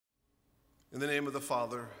In the name of the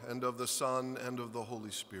Father, and of the Son, and of the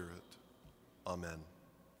Holy Spirit. Amen.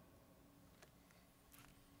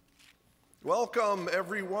 Welcome,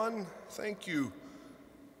 everyone. Thank you.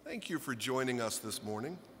 Thank you for joining us this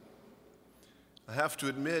morning. I have to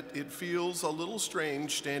admit, it feels a little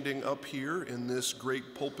strange standing up here in this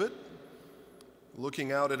great pulpit,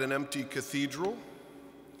 looking out at an empty cathedral.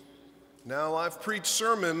 Now, I've preached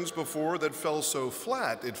sermons before that fell so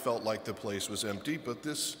flat it felt like the place was empty, but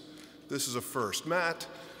this is a first. Matt,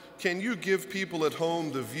 can you give people at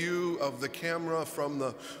home the view of the camera from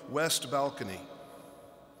the west balcony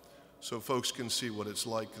so folks can see what it's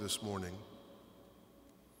like this morning?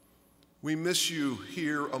 We miss you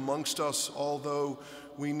here amongst us, although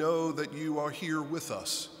we know that you are here with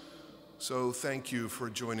us. So thank you for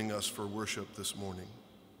joining us for worship this morning.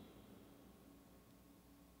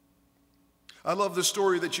 I love the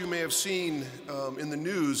story that you may have seen in the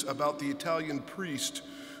news about the Italian priest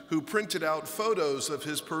who printed out photos of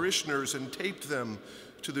his parishioners and taped them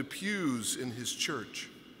to the pews in his church.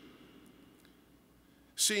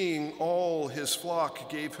 Seeing all his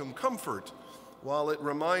flock gave him comfort, while it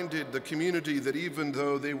reminded the community that even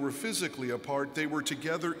though they were physically apart, they were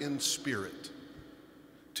together in spirit,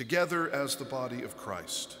 together as the body of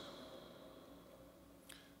Christ.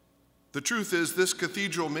 The truth is, this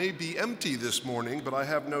cathedral may be empty this morning, but I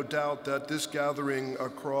have no doubt that this gathering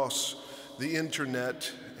across the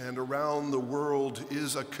internet and around the world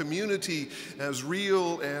is a community as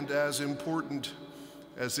real and as important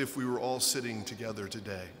as if we were all sitting together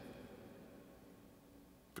today.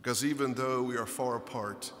 Because even though we are far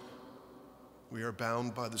apart, we are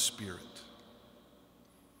bound by the Spirit,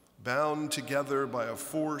 bound together by a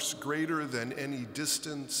force greater than any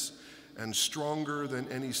distance and stronger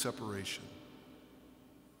than any separation.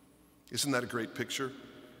 Isn't that a great picture?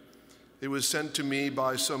 It was sent to me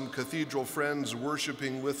by some cathedral friends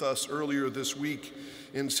worshiping with us earlier this week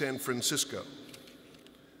in San Francisco.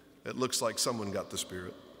 It looks like someone got the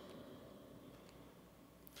Spirit.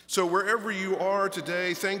 So wherever you are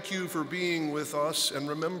today, thank you for being with us, and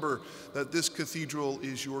remember that this cathedral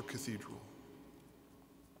is your cathedral.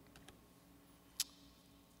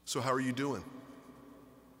 So how are you doing?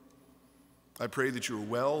 I pray that you're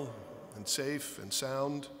well and safe and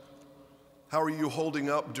sound. How are you holding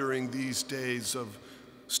up during these days of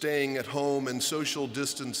staying at home and social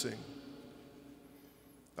distancing?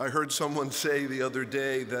 I heard someone say the other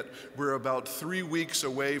day that we're about 3 weeks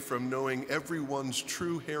away from knowing everyone's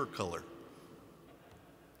true hair color.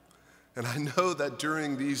 And I know that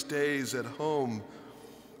during these days at home,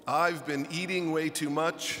 I've been eating way too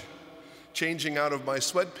much, changing out of my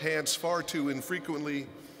sweatpants far too infrequently,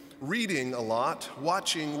 reading a lot,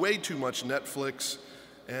 watching way too much Netflix,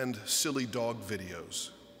 and silly dog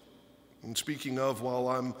videos. And speaking of, while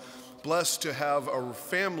I'm blessed to have a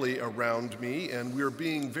family around me and we're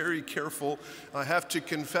being very careful, I have to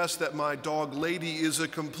confess that my dog Lady is a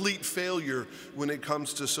complete failure when it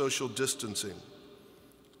comes to social distancing.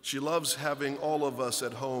 She loves having all of us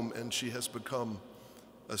at home, and she has become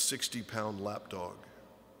a 60-pound lapdog.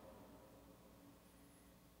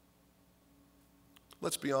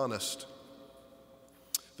 Let's be honest.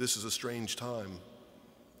 This is a strange time.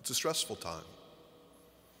 It's a stressful time.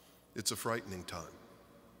 It's a frightening time.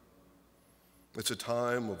 It's a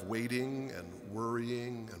time of waiting and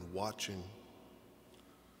worrying and watching.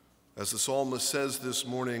 As the psalmist says this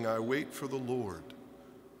morning, I wait for the Lord.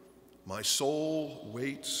 My soul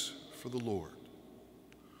waits for the Lord.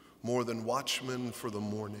 More than watchmen for the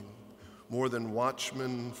morning, more than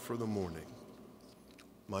watchmen for the morning,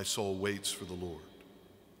 my soul waits for the Lord.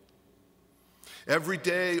 Every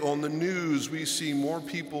day on the news, we see more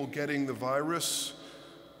people getting the virus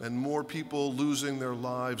and more people losing their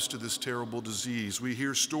lives to this terrible disease. We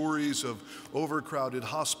hear stories of overcrowded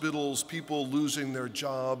hospitals, people losing their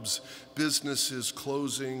jobs, businesses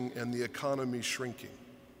closing, and the economy shrinking.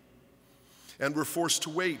 And we're forced to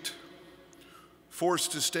wait,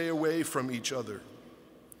 forced to stay away from each other,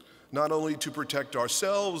 not only to protect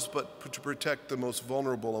ourselves, but to protect the most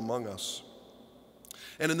vulnerable among us.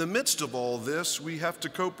 And in the midst of all this, we have to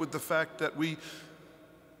cope with the fact that we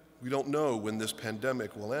don't know when this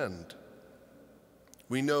pandemic will end.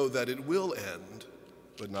 We know that it will end,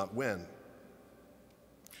 but not when.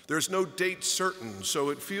 There's no date certain,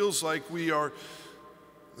 so it feels like we are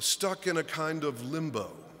stuck in a kind of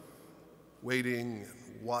limbo, waiting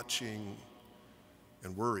and watching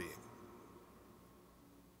and worrying.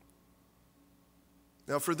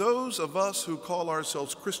 Now, for those of us who call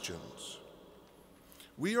ourselves Christians,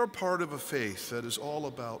 we are part of a faith that is all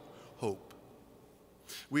about hope.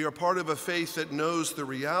 We are part of a faith that knows the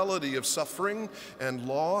reality of suffering and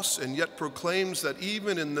loss, and yet proclaims that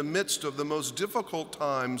even in the midst of the most difficult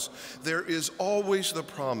times, there is always the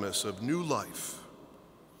promise of new life,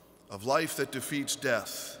 of life that defeats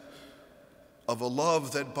death, of a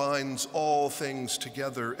love that binds all things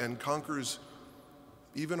together and conquers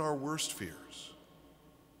even our worst fears.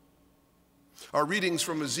 Our readings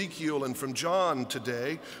from Ezekiel and from John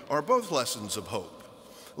today are both lessons of hope.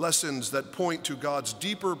 Lessons that point to God's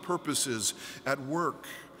deeper purposes at work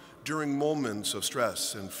during moments of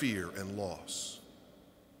stress and fear and loss.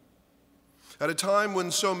 At a time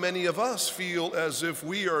when so many of us feel as if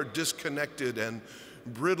we are disconnected and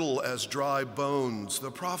brittle as dry bones,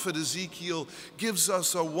 the prophet Ezekiel gives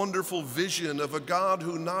us a wonderful vision of a God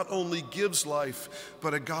who not only gives life,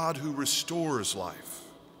 but a God who restores life.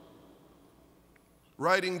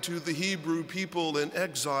 Writing to the Hebrew people in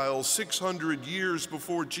exile 600 years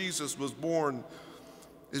before Jesus was born,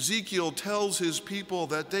 Ezekiel tells his people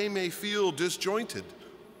that they may feel disjointed.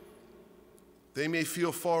 They may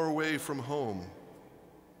feel far away from home,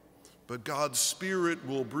 but God's Spirit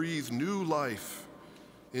will breathe new life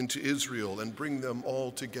into Israel and bring them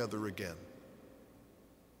all together again.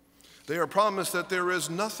 They are promised that there is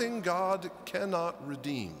nothing God cannot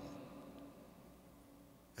redeem.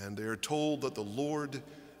 And they are told that the Lord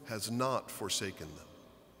has not forsaken them.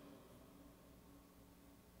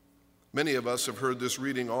 Many of us have heard this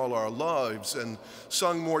reading all our lives and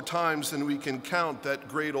sung more times than we can count that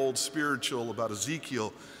great old spiritual about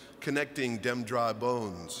Ezekiel connecting dem dry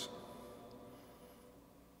bones.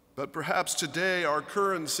 But perhaps today our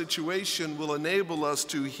current situation will enable us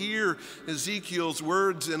to hear Ezekiel's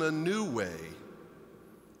words in a new way,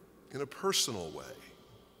 in a personal way.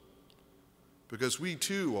 Because we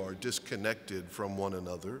too are disconnected from one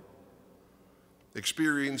another,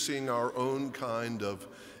 experiencing our own kind of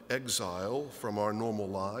exile from our normal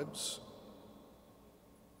lives.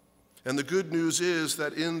 And the good news is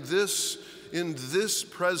that in this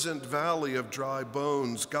present valley of dry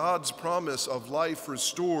bones, God's promise of life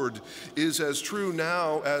restored is as true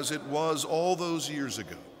now as it was all those years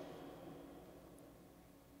ago.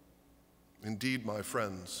 Indeed, my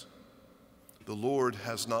friends, the Lord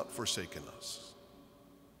has not forsaken us.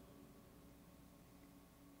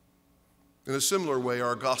 In a similar way,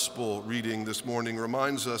 our gospel reading this morning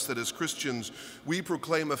reminds us that as Christians, we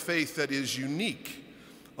proclaim a faith that is unique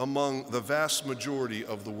among the vast majority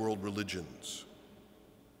of the world religions.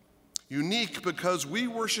 Unique because we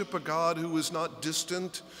worship a God who is not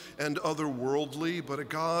distant and otherworldly, but a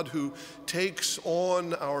God who takes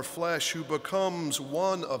on our flesh, who becomes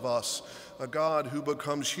one of us, a God who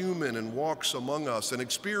becomes human and walks among us and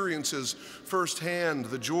experiences firsthand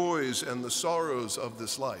the joys and the sorrows of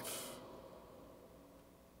this life.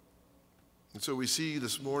 And so we see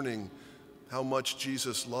this morning how much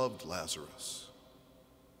Jesus loved Lazarus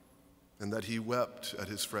and that he wept at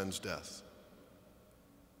his friend's death.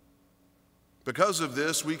 Because of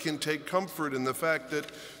this, we can take comfort in the fact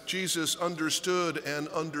that Jesus understood and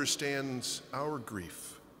understands our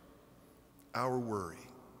grief, our worry,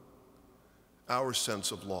 our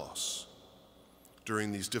sense of loss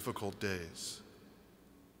during these difficult days.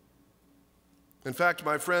 In fact,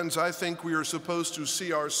 my friends, I think we are supposed to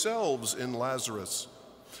see ourselves in Lazarus,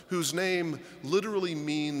 whose name literally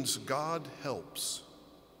means God helps.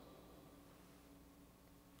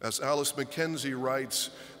 As Alice Mackenzie writes,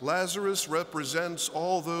 Lazarus represents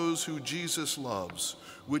all those who Jesus loves,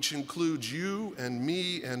 which includes you and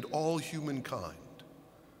me and all humankind.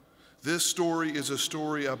 This story is a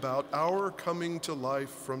story about our coming to life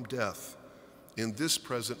from death in this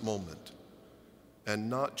present moment, and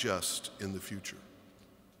not just in the future.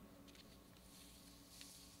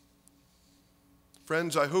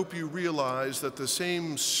 Friends, I hope you realize that the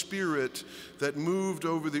same Spirit that moved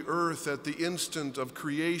over the earth at the instant of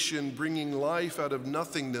creation, bringing life out of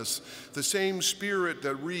nothingness, the same Spirit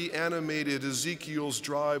that reanimated Ezekiel's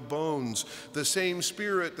dry bones, the same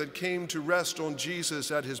Spirit that came to rest on Jesus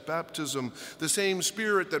at his baptism, the same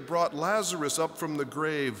Spirit that brought Lazarus up from the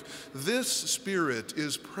grave, this Spirit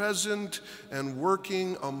is present and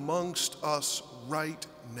working amongst us right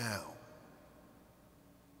now.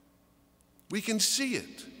 We can see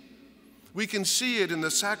it. We can see it in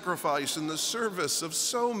the sacrifice and the service of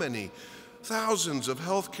so many thousands of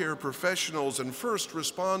healthcare professionals and first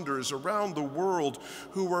responders around the world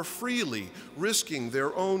who are freely risking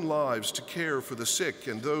their own lives to care for the sick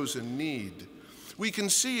and those in need. We can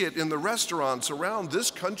see it in the restaurants around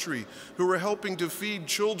this country who are helping to feed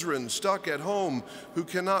children stuck at home who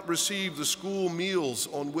cannot receive the school meals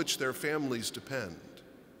on which their families depend.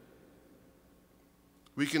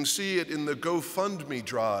 We can see it in the GoFundMe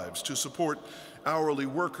drives to support hourly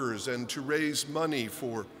workers and to raise money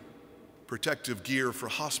for protective gear for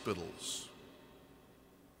hospitals.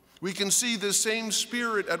 We can see this same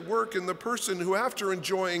spirit at work in the person who, after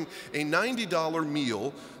enjoying a $90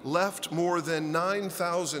 meal, left more than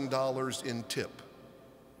 $9,000 in tip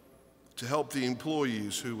to help the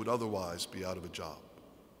employees who would otherwise be out of a job.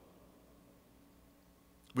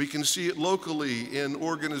 We can see it locally in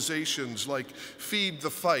organizations like Feed the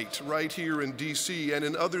Fight right here in DC and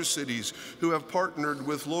in other cities who have partnered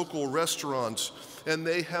with local restaurants, and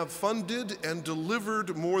they have funded and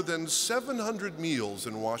delivered more than 700 meals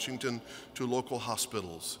in Washington to local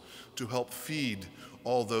hospitals to help feed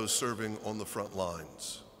all those serving on the front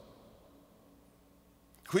lines.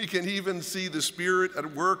 We can even see the spirit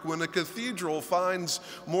at work when a cathedral finds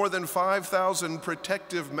more than 5,000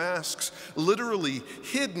 protective masks literally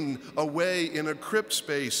hidden away in a crypt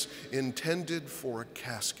space intended for a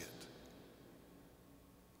casket.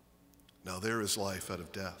 Now there is life out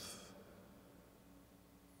of death.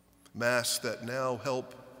 Masks that now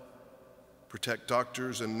help protect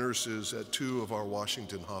doctors and nurses at 2 of our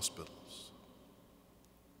Washington hospitals.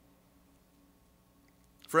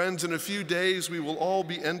 Friends, in a few days, we will all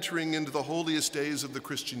be entering into the holiest days of the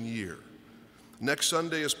Christian year. Next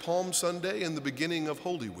Sunday is Palm Sunday and the beginning of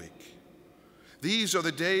Holy Week. These are the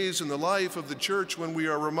days in the life of the church when we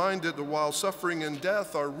are reminded that while suffering and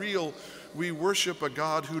death are real, we worship a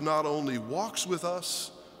God who not only walks with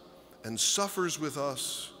us and suffers with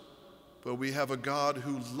us, but we have a God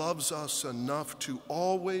who loves us enough to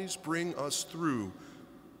always bring us through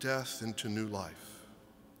death into new life.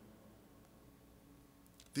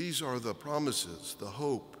 These are the promises, the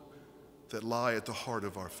hope that lie at the heart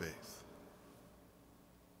of our faith.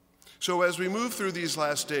 So as we move through these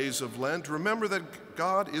last days of Lent, remember that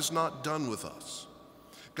God is not done with us.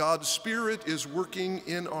 God's Spirit is working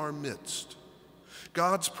in our midst.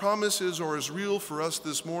 God's promises are as real for us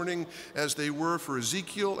this morning as they were for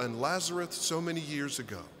Ezekiel and Lazarus so many years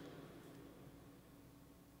ago.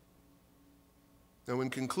 Now, in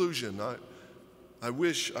conclusion, I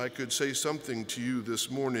wish I could say something to you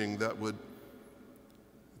this morning that would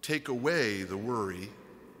take away the worry,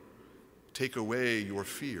 take away your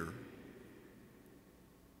fear,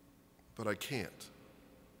 but I can't.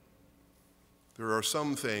 There are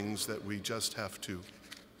some things that we just have to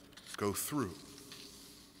go through.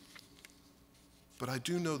 But I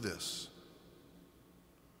do know this: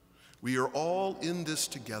 we are all in this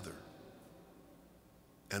together,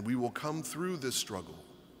 and we will come through this struggle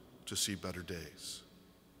to see better days.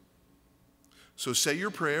 So say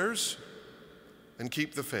your prayers and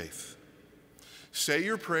keep the faith. Say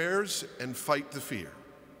your prayers and fight the fear.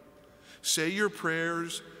 Say your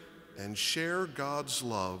prayers and share God's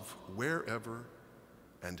love wherever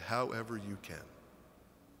and however you can.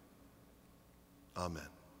 Amen.